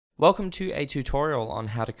Welcome to a tutorial on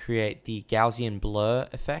how to create the Gaussian Blur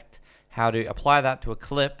effect, how to apply that to a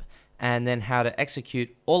clip, and then how to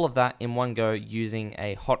execute all of that in one go using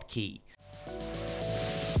a hotkey.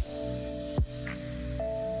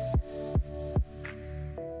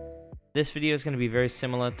 This video is going to be very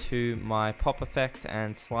similar to my pop effect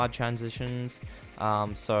and slide transitions,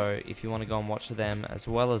 so if you want to go and watch them as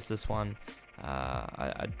well as this one,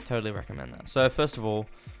 I totally recommend that. So first of all,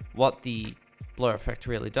 what the blur effect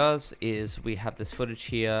really does is we have this footage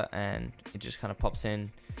here and it just kind of pops in,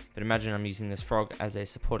 but imagine I'm using this frog as a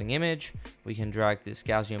supporting image. We can drag this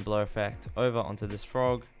Gaussian blur effect over onto this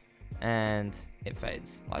frog and it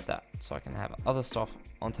fades like that, so I can have other stuff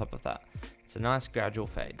on top of that. It's a nice gradual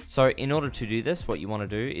fade. So in order to do this, what you want to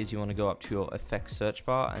do is you want to go up to your effects search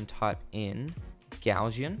bar and type in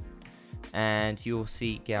Gaussian, and you'll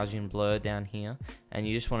see Gaussian blur down here, and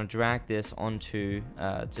you just want to drag this onto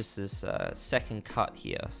just this second cut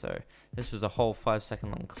here. So this was a whole 5-second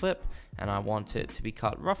long clip and I want it to be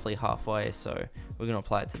cut roughly halfway, so we're going to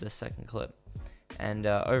apply it to this second clip. And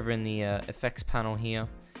over in the effects panel here,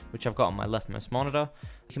 which I've got on my leftmost monitor,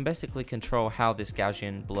 you can basically control how this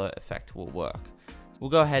Gaussian blur effect will work.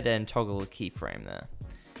 We'll go ahead and toggle a keyframe there.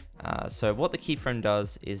 So what the keyframe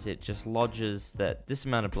does is it just lodges that this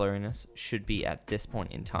amount of blurriness should be at this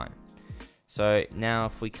point in time. So now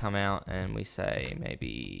if we come out and we say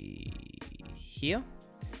maybe here,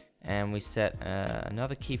 and we set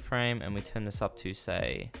another keyframe and we turn this up to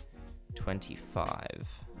say 25.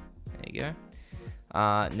 There you go.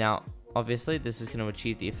 Now obviously this is going to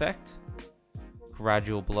achieve the effect,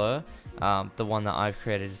 gradual blur. The one that I've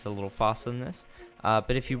created is a little faster than this.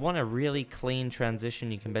 But if you want a really clean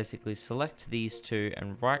transition, you can basically select these two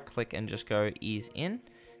and right click and just go ease in.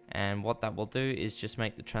 And what that will do is just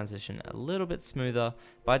make the transition a little bit smoother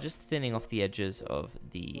by just thinning off the edges of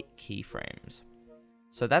the keyframes.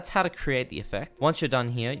 So that's how to create the effect. Once you're done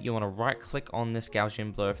here, you want to right click on this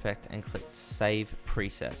Gaussian blur effect and click save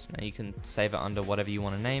preset. Now you can save it under whatever you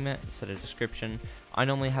want to name it, set a description. I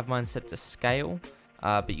normally have mine set to scale,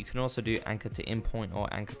 but you can also do anchor to in point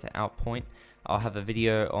or anchor to out point. I'll have a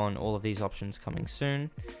video on all of these options coming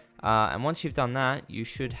soon. And once you've done that, you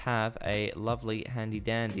should have a lovely handy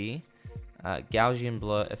dandy Gaussian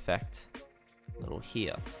blur effect little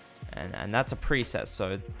here. And that's a preset,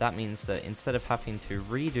 so that means that instead of having to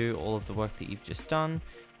redo all of the work that you've just done,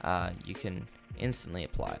 you can instantly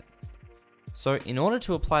apply it. So in order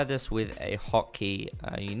to apply this with a hotkey,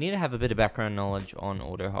 you need to have a bit of background knowledge on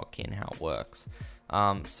Auto Hotkey and how it works.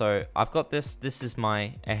 So I've got this is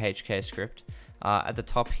my HotKey script. At the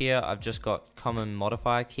top here, I've just got common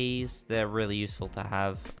modifier keys. They're really useful to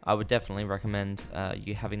have. I would definitely recommend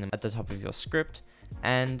you having them at the top of your script.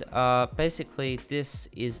 And basically this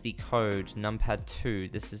is the code numpad 2.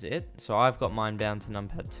 This is it. So I've got mine bound to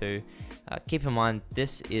numpad 2. Keep in mind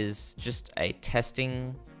this is just a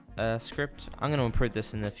testing script. I'm going to improve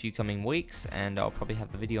this in the few coming weeks, and I'll probably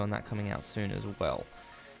have a video on that coming out soon as well.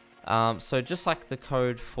 So just like the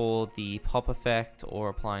code for the pop effect or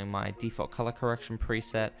applying my default color correction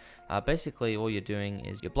preset, basically all you're doing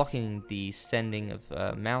is you're blocking the sending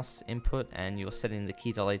of mouse input and you're setting the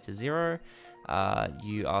key delay to 0.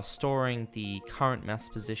 You are storing the current mouse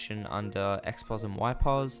position under Xpos and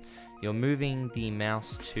Ypos. You're moving the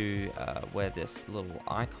mouse to where this little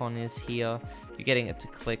icon is here. You're getting it to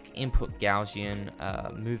click input Gaussian,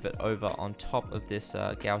 move it over on top of this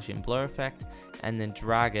Gaussian blur effect, and then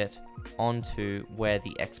drag it onto where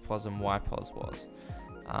the Xpos and Ypos was.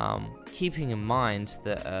 Keeping in mind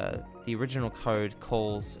that the original code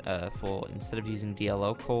calls for, instead of using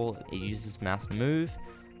DLL call, it uses mouse move.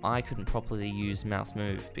 I couldn't properly use mouse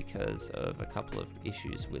move because of a couple of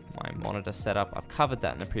issues with my monitor setup. I've covered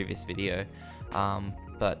that in a previous video,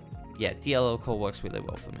 but yeah, DLL call works really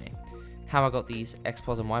well for me. How I got these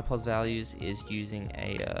Xpos and Ypos values is using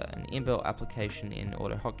an inbuilt application in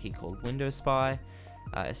Auto Hotkey called Window Spy.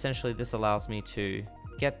 Essentially, this allows me to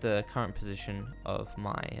get the current position of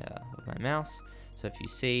my mouse. So if you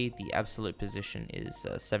see, the absolute position is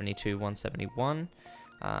 72,171.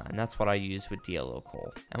 And that's what I use with DLL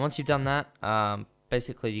call. And once you've done that,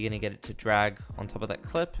 basically you're going to get it to drag on top of that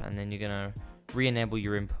clip, and then you're going to re-enable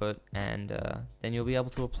your input, and then you'll be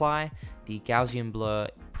able to apply the Gaussian blur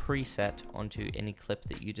preset onto any clip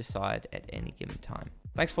that you decide at any given time.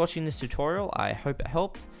 Thanks for watching this tutorial. I hope it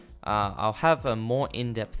helped. I'll have a more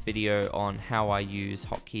in-depth video on how I use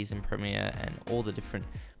hotkeys in Premiere and all the different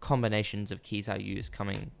combinations of keys I use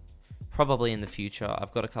coming probably in the future.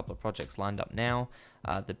 I've got a couple of projects lined up now,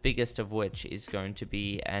 the biggest of which is going to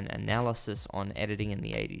be an analysis on editing in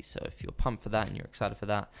the 80s. So if you're pumped for that and you're excited for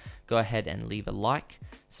that, go ahead and leave a like.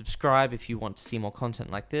 Subscribe if you want to see more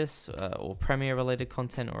content like this, or Premiere related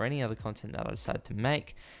content, or any other content that I decide to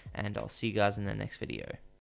make, and I'll see you guys in the next video.